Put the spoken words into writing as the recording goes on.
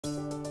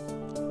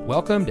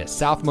Welcome to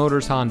South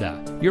Motors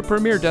Honda, your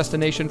premier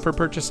destination for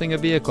purchasing a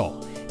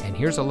vehicle. And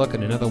here's a look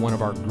at another one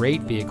of our great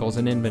vehicles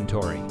in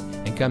inventory.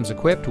 And comes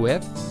equipped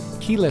with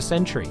keyless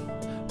entry,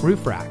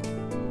 roof rack,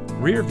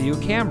 rear view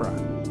camera,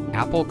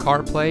 Apple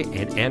CarPlay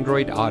and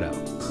Android Auto,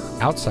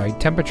 outside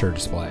temperature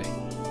display,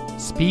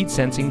 speed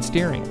sensing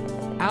steering,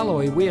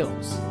 alloy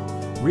wheels,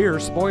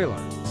 rear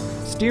spoiler,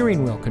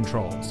 steering wheel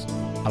controls,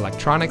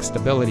 electronic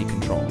stability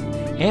control,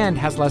 and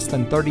has less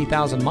than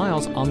 30,000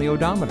 miles on the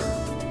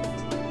odometer.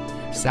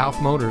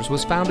 South Motors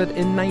was founded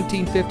in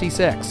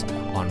 1956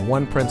 on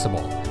one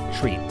principle: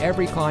 treat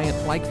every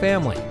client like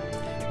family.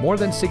 More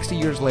than 60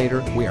 years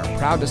later, we are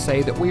proud to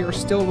say that we are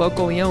still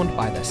locally owned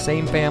by the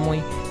same family,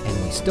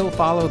 and we still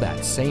follow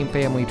that same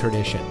family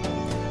tradition.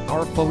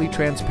 Our fully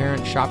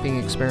transparent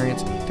shopping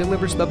experience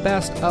delivers the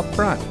best up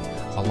front,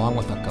 along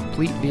with a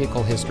complete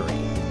vehicle history.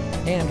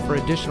 And for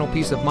additional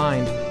peace of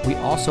mind, we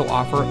also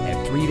offer a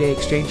 3-day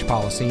exchange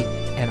policy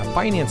and a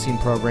financing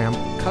program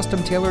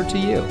custom tailored to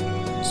you.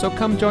 So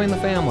come join the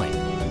family.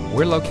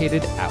 We're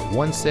located at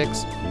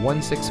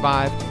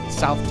 16165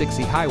 South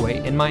Dixie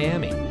Highway in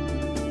Miami.